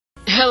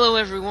Hello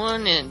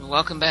everyone, and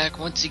welcome back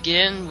once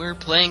again. We're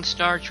playing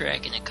Star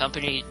Trek, and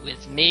accompanied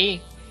with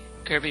me,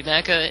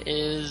 KirbyMecha,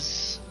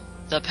 is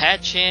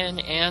ThePat-chan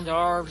and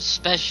our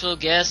special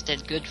guest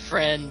and good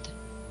friend,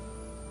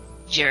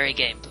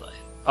 JerryGameplay.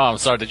 Oh, I'm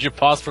sorry, did you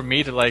pause for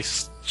me to,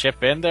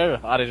 chip in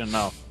there? I didn't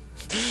know.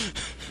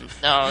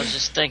 No, I was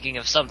just thinking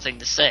of something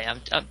to say.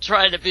 I'm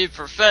trying to be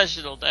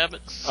professional, damn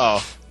it.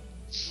 Oh.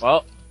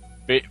 Well,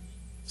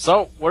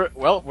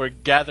 we're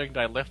gathering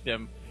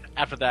dilithium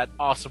after that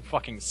awesome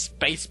fucking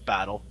space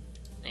battle.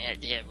 Yeah,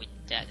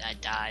 I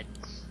died.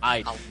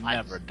 I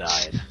never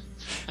died.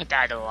 I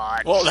died a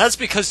lot. Well, that's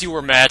because you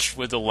were matched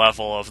with the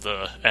level of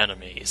the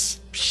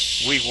enemies.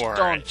 We weren't.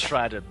 Don't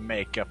try to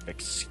make up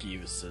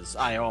excuses.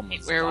 I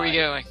almost Where are we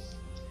going?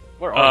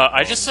 We're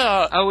I just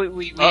Oh,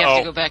 we have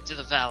to go back to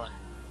the Valor.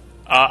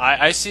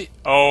 I see.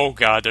 Oh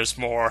god, there's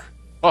more.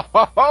 Ho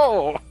ho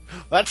ho!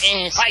 Let's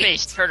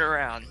Space turn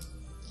around.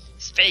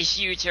 Space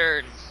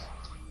U-turn.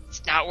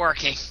 It's not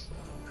working.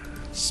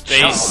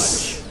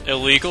 Space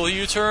illegal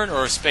U-turn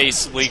or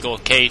space legal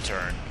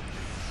K-turn?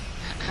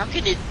 How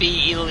can it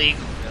be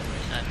illegal,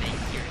 really? I mean,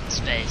 you're in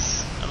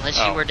space. Unless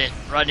you were to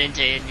run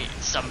into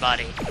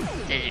somebody,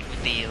 then it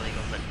would be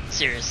illegal, but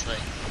seriously.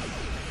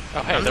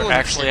 Oh hey, they're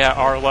actually at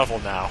our level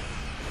now.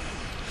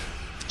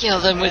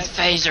 Kill them with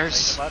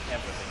phasers.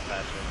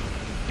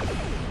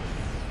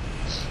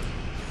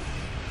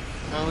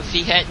 Well, if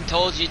he hadn't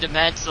told you to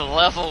match the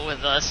level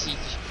with us,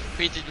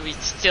 we'd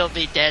still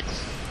be dead.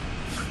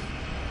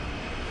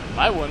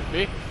 I wouldn't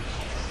be.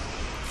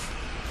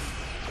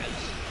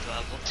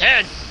 Level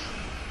 10!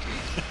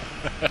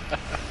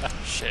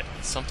 Shit,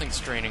 something's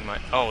draining my...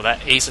 Oh,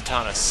 that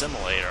Aceton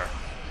Assimilator.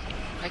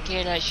 Why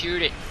can't I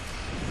shoot it?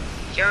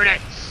 Shoot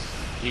it!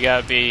 You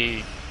gotta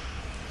be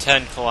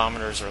 10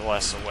 kilometers or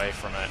less away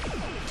from it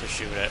to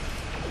shoot it.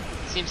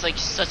 Seems like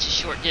such a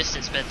short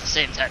distance, but at the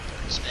same time,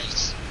 they're in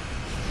space.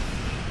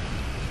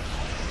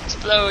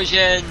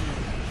 Explosion!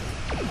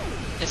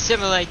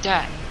 Assimilate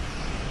that.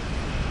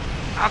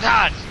 Oh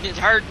god, it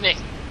hurt me.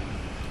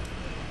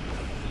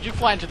 Did you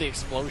fly into the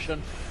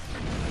explosion?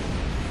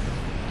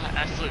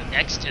 I flew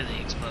next to the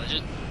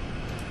explosion.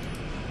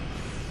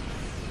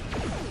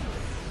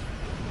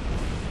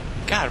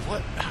 God,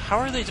 what? How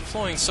are they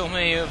deploying so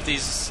many of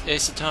these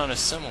Aceton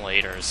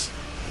Assimilators?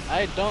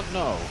 I don't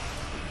know.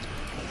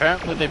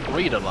 Apparently they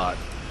breed a lot.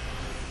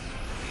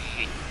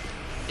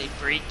 They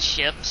breed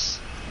ships.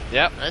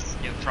 Yep. That's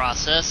a new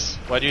process.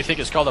 Why do you think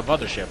it's called a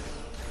mothership?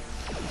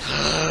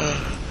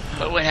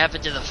 But what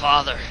happened to the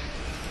father?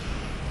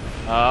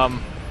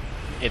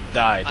 It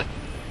died.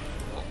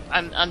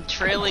 I'm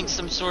trailing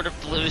some sort of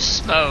blue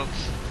smoke.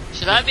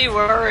 Should I be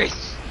worried?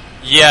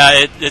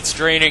 Yeah, it's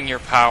draining your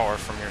power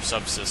from your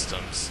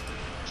subsystems.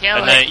 Kill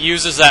and it. then it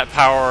uses that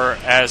power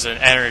as an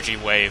energy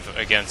wave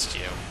against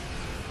you.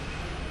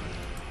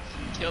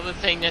 Kill the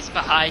thing that's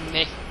behind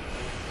me.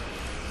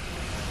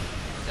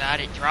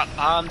 God, it dropped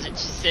bombs and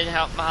sent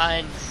out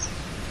mines.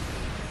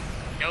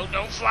 No,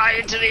 don't fly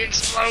into the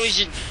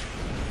explosion!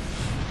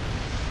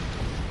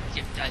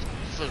 I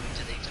flew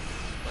into the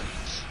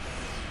explosion.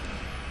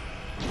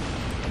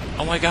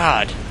 Oh my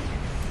god.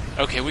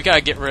 Okay, we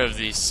gotta get rid of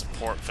these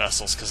support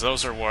vessels, because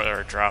those are what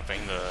are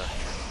dropping the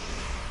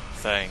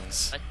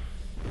things. What?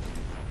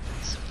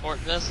 Support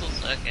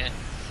vessels? Okay.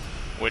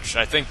 Which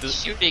I think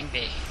this... Shooting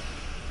me.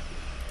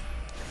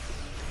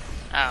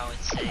 Oh,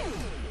 it's a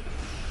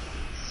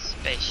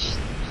space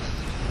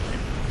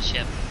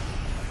ship.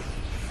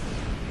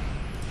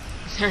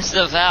 There's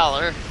the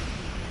Valor.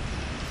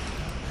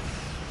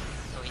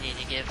 We need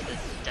to give the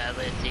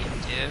dilithium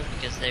to,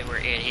 because they were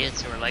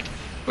idiots who were like,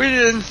 we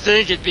didn't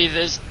think it'd be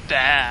this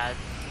bad.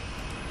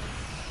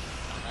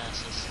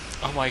 Dumbasses.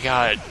 Oh my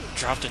god,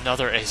 dropped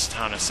another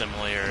Aceton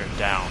Assimilator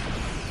down.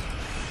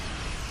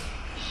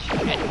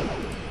 Shoot it.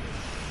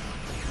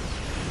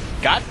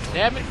 God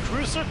damn it,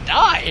 cruiser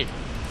died!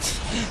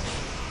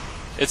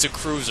 It's a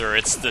cruiser,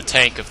 it's the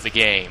tank of the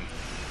game.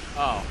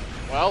 Oh,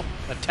 well,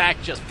 the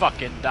tank just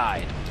fucking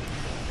died.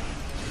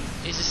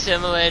 These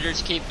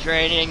assimilators keep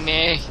draining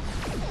me.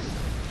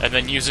 And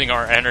then using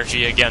our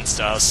energy against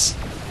us.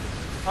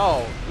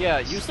 Oh, yeah,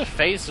 use the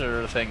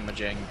phaser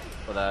thingamajig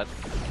for that.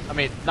 I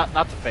mean, not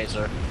the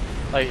phaser.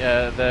 Like,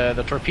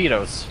 the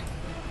torpedoes.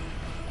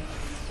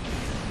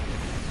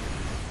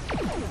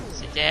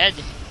 Is it dead?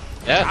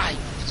 Yeah. Die,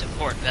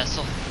 support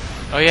vessel.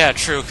 Oh yeah,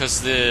 true,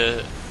 because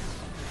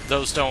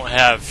those don't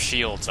have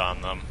shields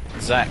on them.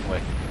 Exactly.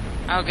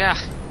 Oh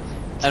god.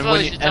 And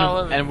when you, Explosions all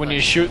over and the when you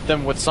place. shoot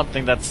them with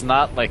something that's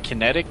not like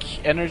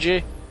kinetic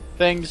energy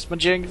things,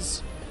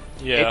 majigs,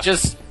 Yeah. it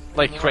just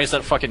creates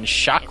that fucking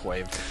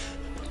shockwave.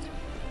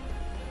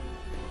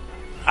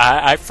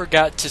 I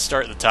forgot to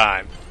start the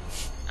time.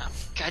 Oh,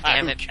 god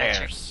damn Who it, Patrick.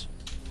 cares?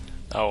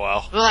 Oh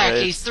well.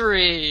 Blackie It's-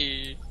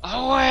 3!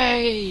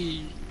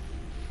 Away!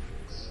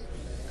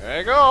 There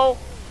you go.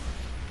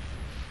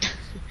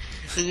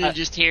 And you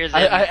just hear them.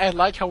 I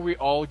like how we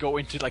all go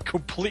into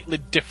completely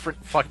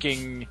different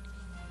fucking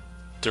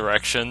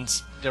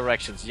Directions.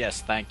 directions.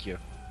 Yes, thank you.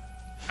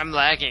 I'm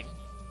lagging.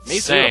 Me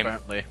Same. too,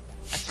 apparently.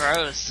 I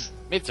froze.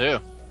 Me too.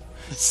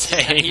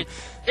 Same.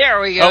 There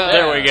we go. Oh,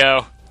 there we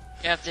go.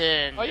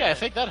 Captain. Oh yeah, I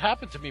think that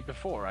happened to me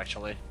before,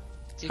 actually.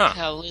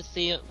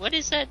 Decalithium. What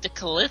is that?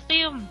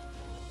 Decalithium?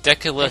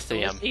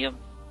 Decalithium.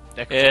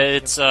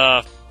 It's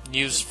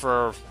used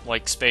for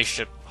like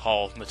spaceship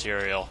hull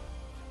material.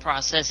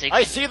 Processing.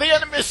 I see the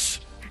enemies!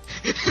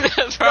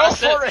 Process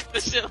for it!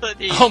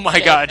 facility. Oh my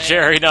god,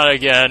 Jerry, not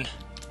again.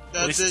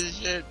 That's the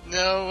shit.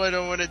 No, I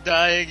don't want to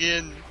die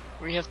again.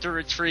 We have to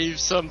retrieve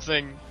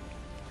something.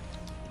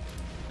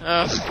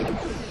 Ugh.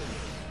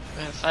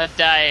 If I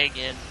die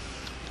again.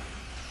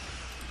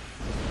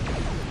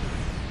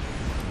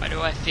 Why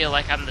do I feel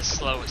like I'm the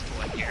slowest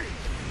one here?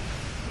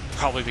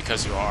 Probably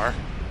because you are.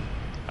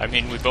 I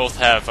mean, we both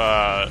have,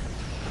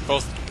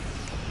 both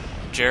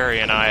Jerry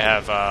and I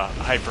have,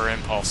 hyper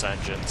impulse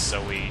engines,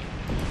 so we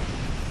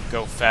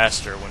go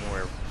faster when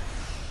we're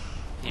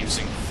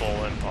using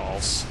full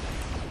impulse.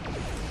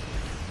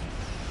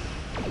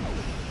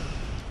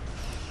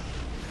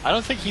 I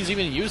don't think he's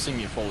even using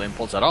full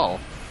impulse at all.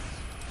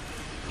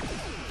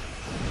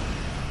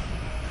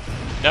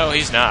 No,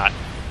 he's not.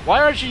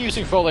 Why aren't you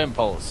using full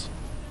impulse?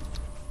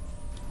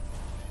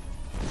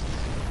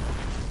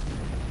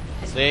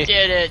 See?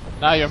 Did it.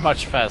 Now you're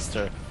much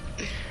faster.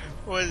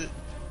 Was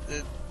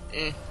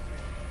it?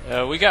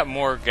 We got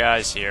more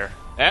guys here.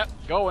 Yep,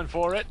 going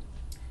for it.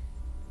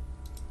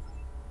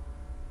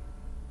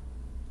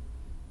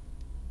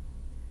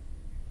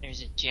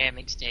 There's a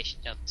jamming station.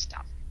 Don't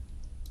stop.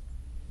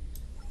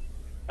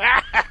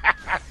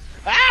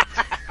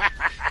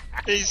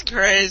 He's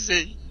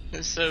crazy.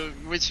 So,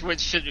 which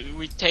should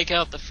we take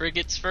out the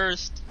frigates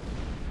first?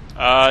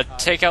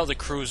 Take out the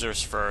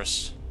cruisers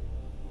first.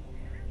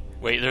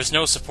 Wait, there's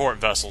no support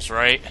vessels,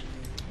 right?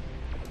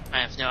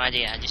 I have no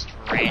idea. I just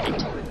ran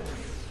into it.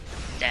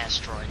 The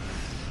asteroid.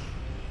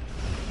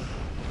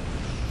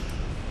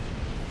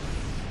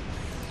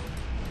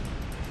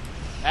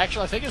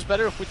 Actually, I think it's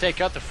better if we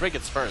take out the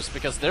frigates first,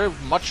 because they're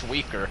much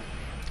weaker.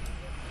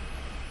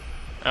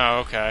 Oh,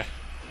 okay.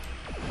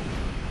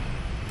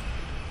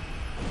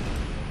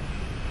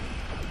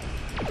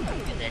 I'm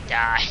gonna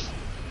die.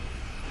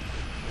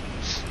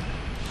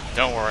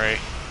 Don't worry,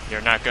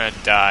 you're not gonna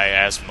die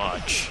as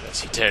much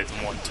as you did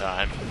one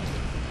time.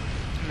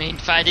 I mean,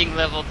 fighting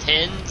level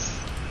 10s?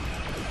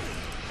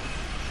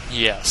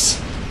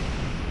 Yes.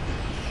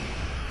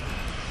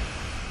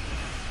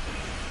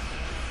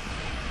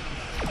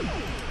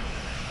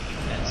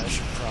 I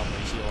should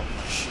probably heal up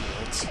my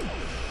shields.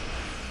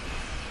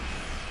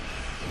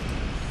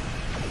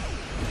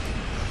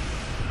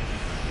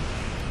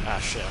 Ah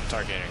shit, I'm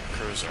targeting a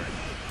cruiser.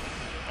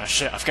 Ah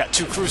shit, I've got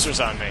 2 cruisers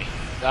on me.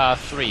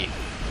 3.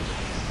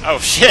 Oh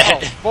shit! Oh,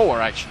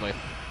 4 actually.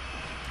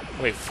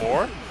 Wait,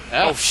 4?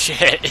 Yeah. Oh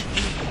shit!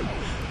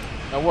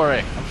 Don't worry,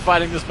 I'm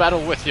fighting this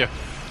battle with you.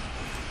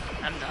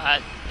 I'm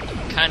not.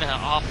 I'm kinda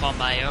off on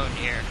my own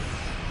here.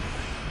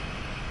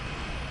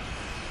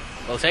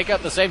 We'll take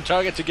out the same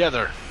target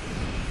together.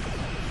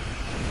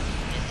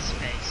 In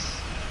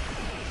space.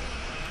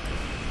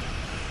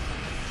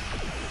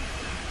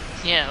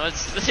 Yeah,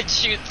 let's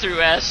shoot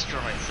through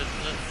asteroids.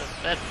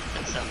 That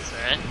sounds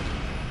alright.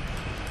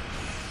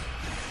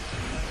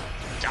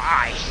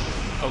 Die!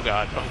 Oh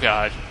god, oh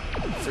god.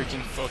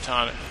 Freaking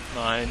photonic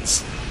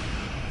mines.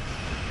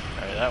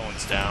 Alright, that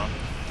one's down.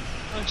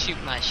 Don't shoot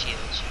my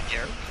shields, you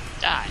jerk.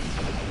 Die.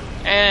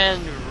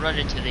 And run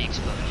into the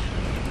explosion.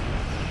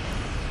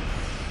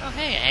 Oh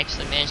hey, I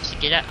actually managed to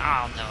get out.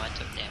 Oh no, I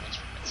took damage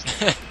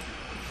from it.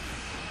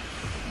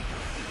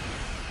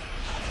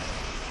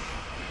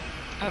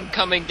 I'm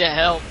coming to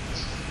help.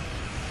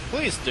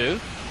 Please do.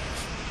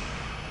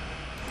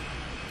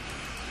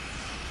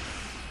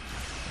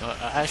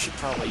 I should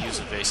probably use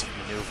evasive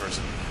maneuvers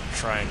and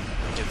try and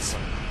get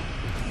some...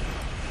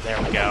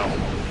 There we go.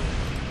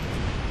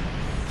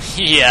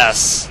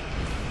 Yes!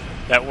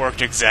 That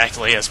worked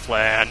exactly as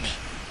planned.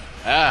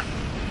 Ah.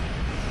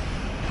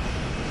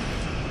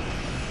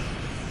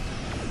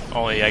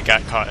 Only I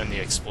got caught in the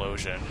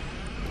explosion.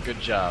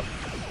 Good job.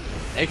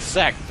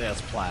 Exactly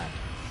as planned.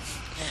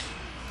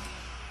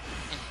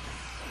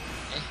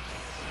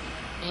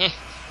 You're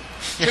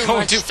Too going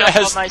much too stuff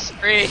fast! on my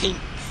screen.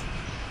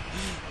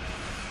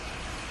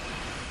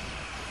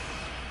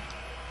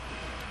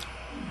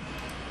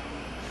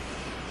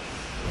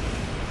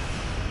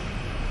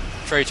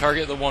 Trey,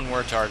 target the one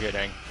we're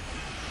targeting.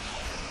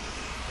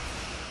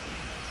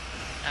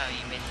 Oh,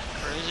 you mean the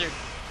cruiser?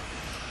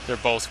 They're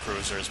both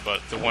cruisers,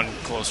 but the one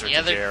closer The to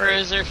other Jerry.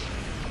 cruiser?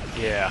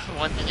 Yeah. The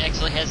one that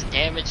actually has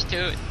damage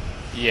to it?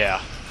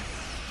 Yeah.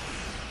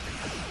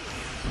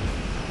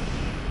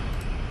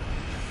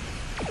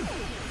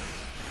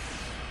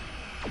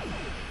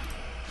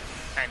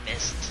 I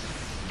missed.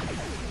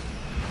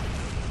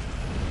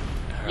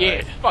 All Yeah,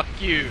 right. fuck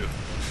you.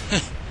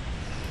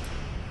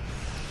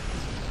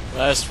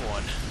 Last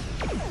one.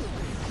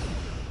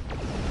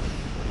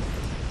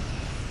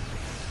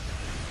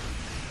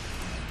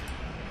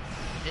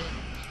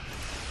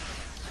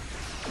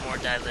 More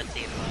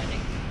dilithium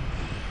mining.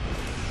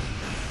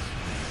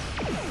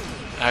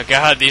 Oh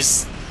god,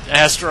 these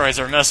asteroids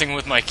are messing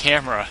with my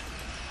camera.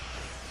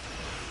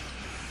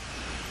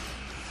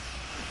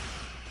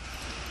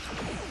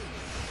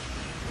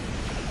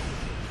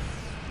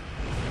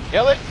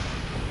 Kill it!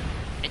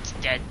 It's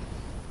dead.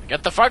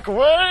 Get the fuck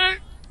away!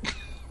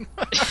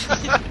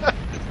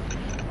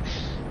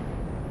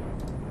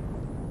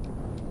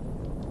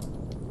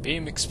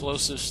 Beam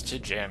explosives to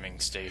jamming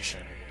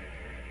station.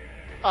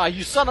 Ah,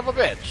 you son of a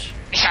bitch!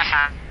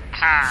 Ha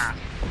ha!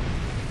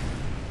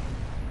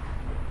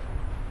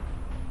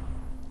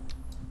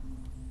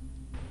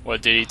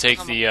 What, did he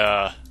take the,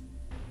 Yeah.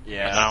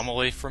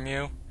 anomaly from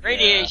you?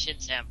 Radiation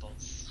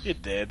samples.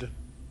 It did.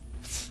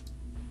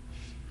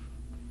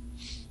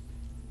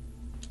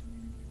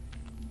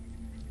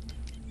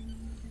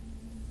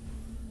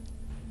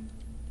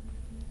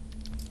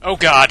 Oh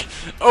god!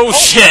 Oh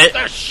shit!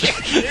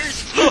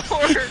 There's more!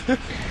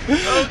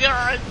 Oh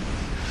god!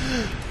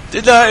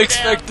 Did not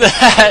expect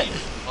that!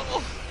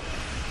 Oh.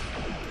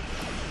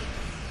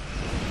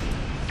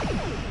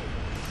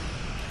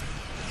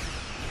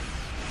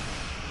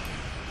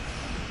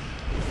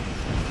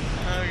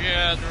 Oh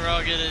god, we're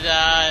all gonna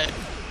die.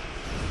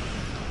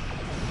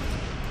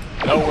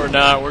 No, we're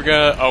not. We're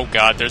gonna. Oh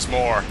god, there's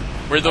more.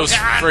 Where'd those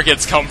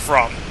frigates come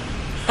from?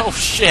 Oh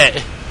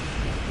shit!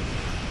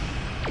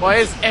 Why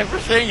is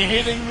everything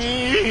hitting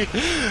me?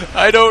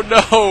 I don't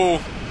know!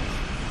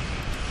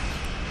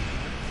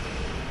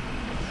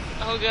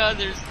 Oh god,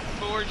 there's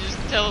more. Just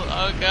tell.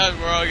 Oh god,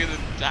 we're all gonna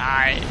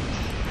die.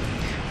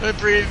 The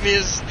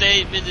previous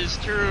statement is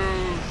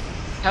true.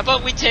 How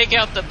about we take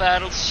out the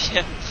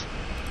battleship?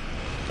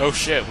 Oh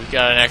shit, we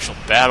got an actual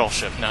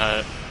battleship,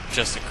 not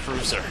just a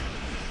cruiser.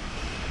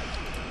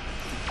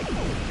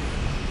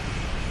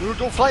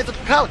 Don't fly to the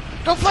cloud!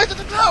 Don't fly to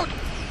the cloud!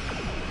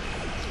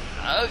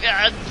 Oh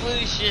god,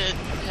 blue shit.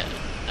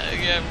 Oh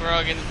god, we're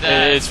all gonna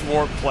die. It's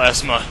warp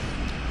plasma.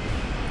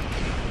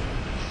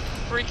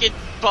 Freaking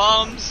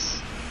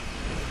bombs.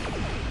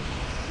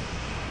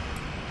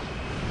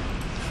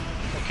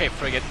 Okay,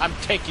 frigate, I'm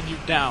taking you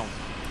down.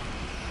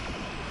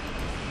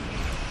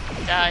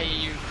 Die,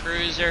 you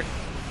cruiser.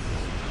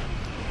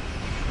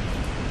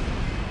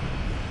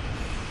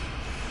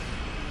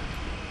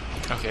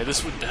 Okay,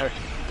 this would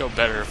go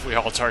better if we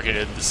all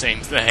targeted the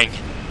same thing.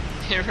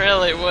 It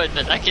really would,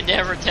 but I can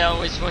never tell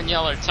which one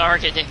y'all are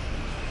targeting.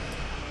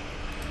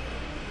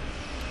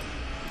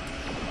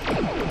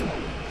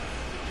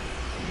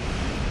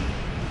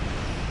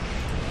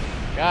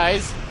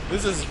 Guys,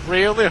 this is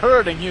really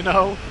hurting, you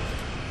know.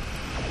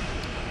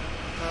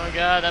 Oh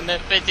god, I'm at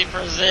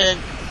 50%.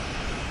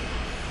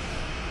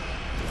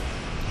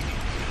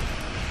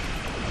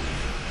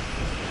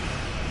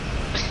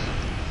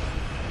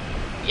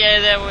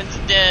 Yeah, that one's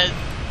dead.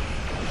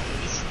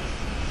 This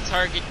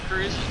target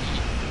cruiser.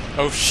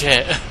 Oh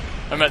shit.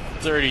 I'm at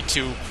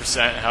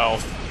 32%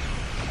 health.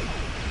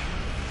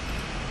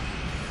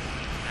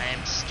 I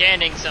am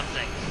scanning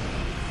something.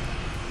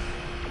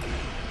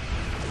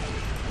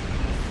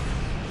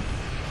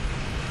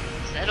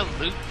 Is that a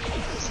loot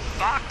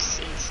box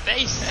in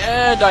space?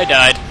 And I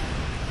died.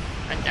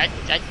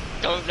 I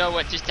don't know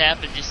what just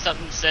happened. Just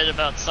something said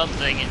about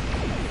something and...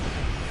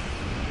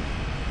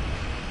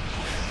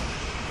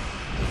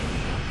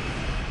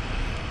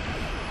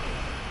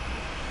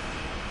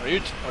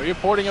 Are you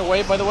porting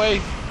away, by the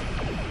way?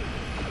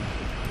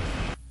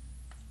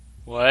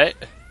 What?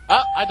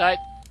 Ah, I died.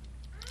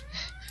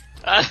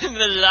 I'm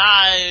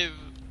alive!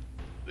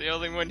 The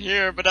only one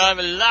here, but I'm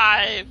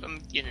alive! I'm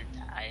gonna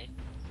die.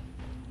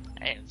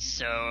 I am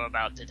so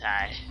about to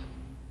die.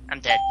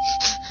 I'm dead.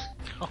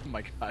 Oh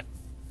my god.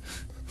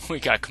 We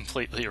got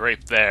completely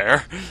raped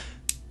there.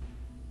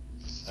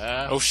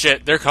 Oh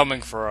shit, they're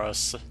coming for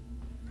us.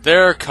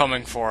 They're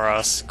coming for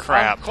us.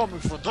 Crap. I'm coming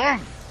for them!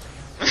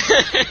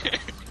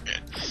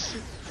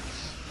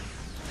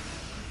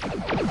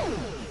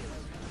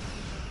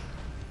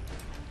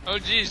 Oh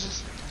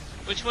Jesus.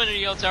 Which one are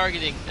y'all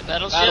targeting? The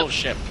battleship?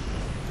 Battleship.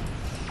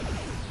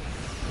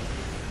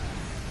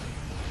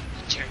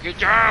 Take it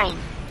down!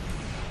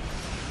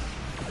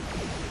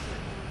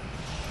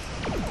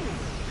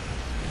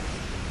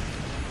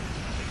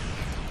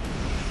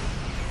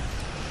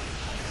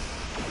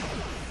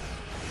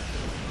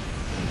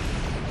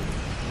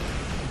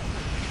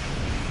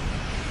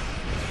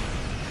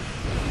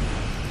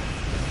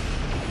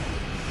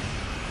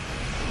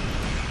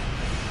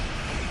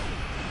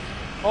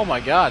 Oh my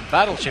god,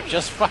 battleship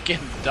just fucking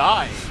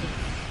died.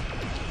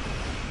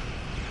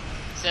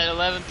 It's at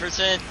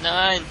 11%.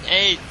 9,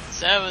 8,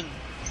 7,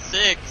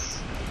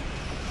 6,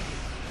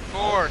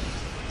 4,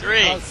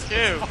 3,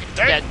 2.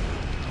 Dead.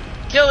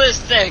 Kill this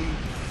thing!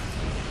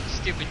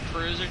 Stupid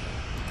cruiser.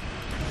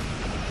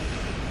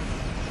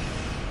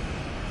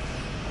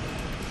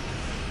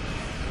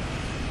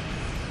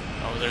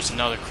 Oh, there's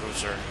another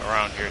cruiser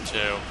around here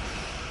too.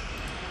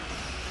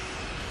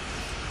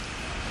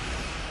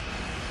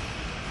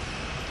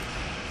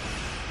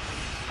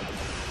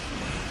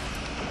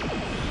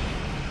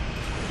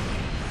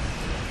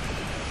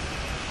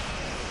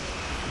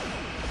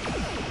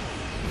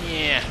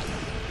 Yeah.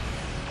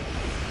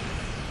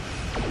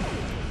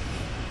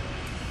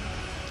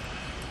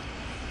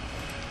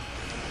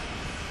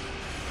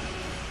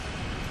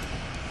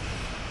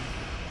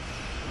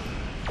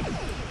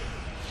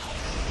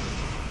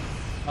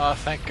 Oh,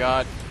 thank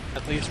god.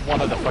 At least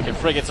one of the fucking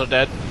frigates are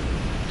dead.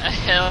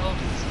 Hell.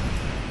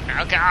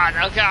 Oh god,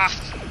 oh god.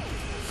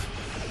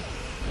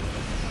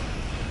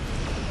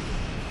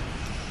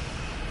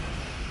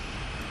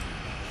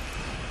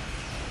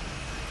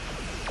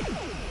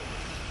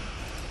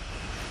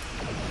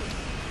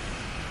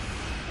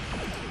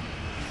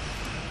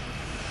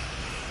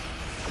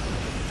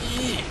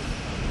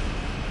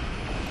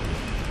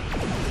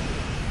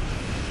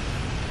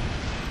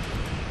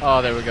 Oh,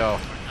 there we go.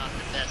 We're not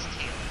the best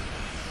team.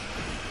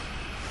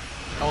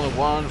 Only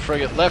one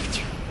frigate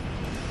left.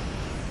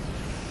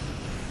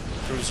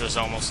 Cruiser's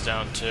almost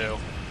down too.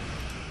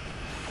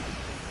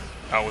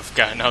 Oh, we've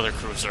got another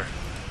cruiser.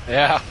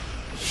 Yeah.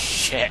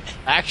 Shit.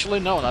 Actually,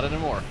 no, not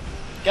anymore.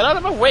 Get out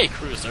of my way,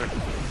 cruiser.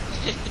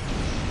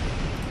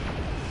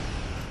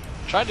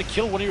 Tried to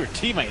kill one of your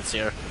teammates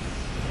here.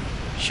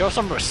 Show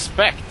some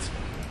respect.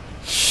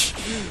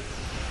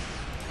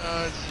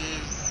 Oh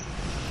jeez.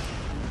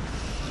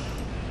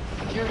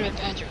 Shoot it,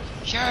 Patrick.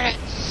 Shoot it.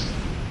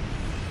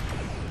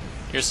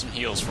 Here's some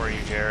heals for you,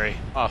 Jerry.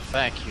 Oh,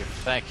 thank you.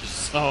 Thank you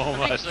so I'm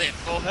much. actually at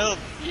full health.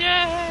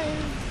 Yay!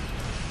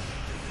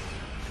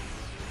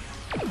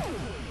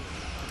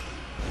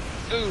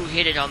 Ooh,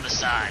 hit it on the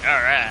side.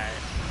 Alright.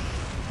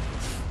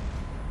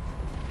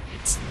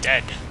 It's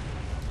dead.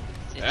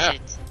 Yeah.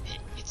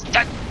 It's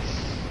done.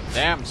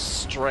 Damn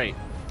straight.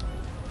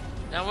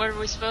 Now what are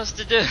we supposed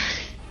to do?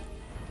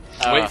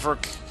 Wait for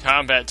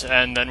combat to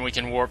end, then we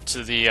can warp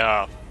to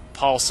the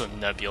Paulson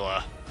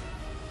Nebula.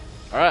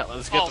 Alright,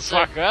 let's get the Paulson.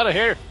 fuck out of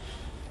here.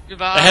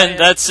 Goodbye. And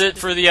that's it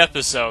for the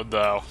episode,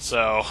 though,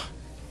 so...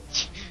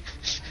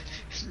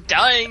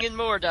 Dying and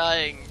more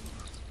dying.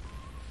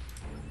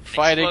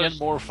 Fighting Explosion. and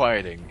more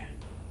fighting.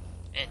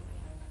 And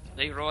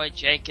Leroy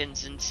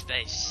Jenkins in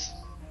space.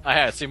 I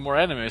had seen more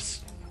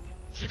enemies.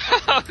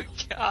 Oh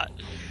god.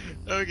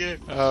 Okay.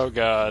 Oh,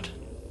 God.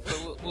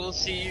 We'll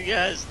see you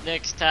guys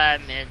next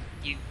time, and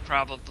you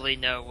probably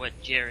know what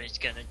Jerry's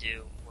gonna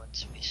do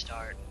once we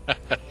start.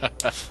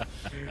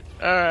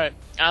 Alright,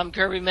 I'm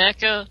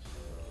KirbyMecha.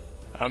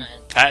 I'm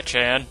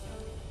Pat-chan.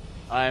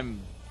 I'm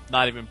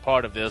not even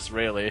part of this,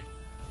 really.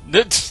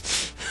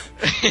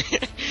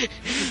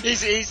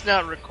 he's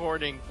not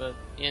recording, but,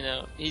 you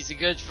know, he's a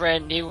good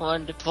friend. He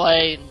wanted to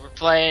play, and we're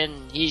playing,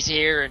 and he's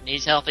here, and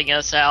he's helping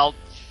us out,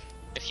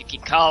 if you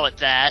can call it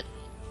that.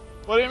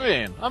 What do you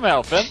mean? I'm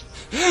helping.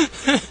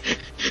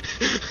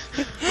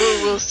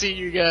 We'll see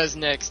you guys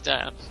next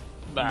time.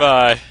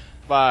 Bye.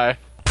 Bye. Bye.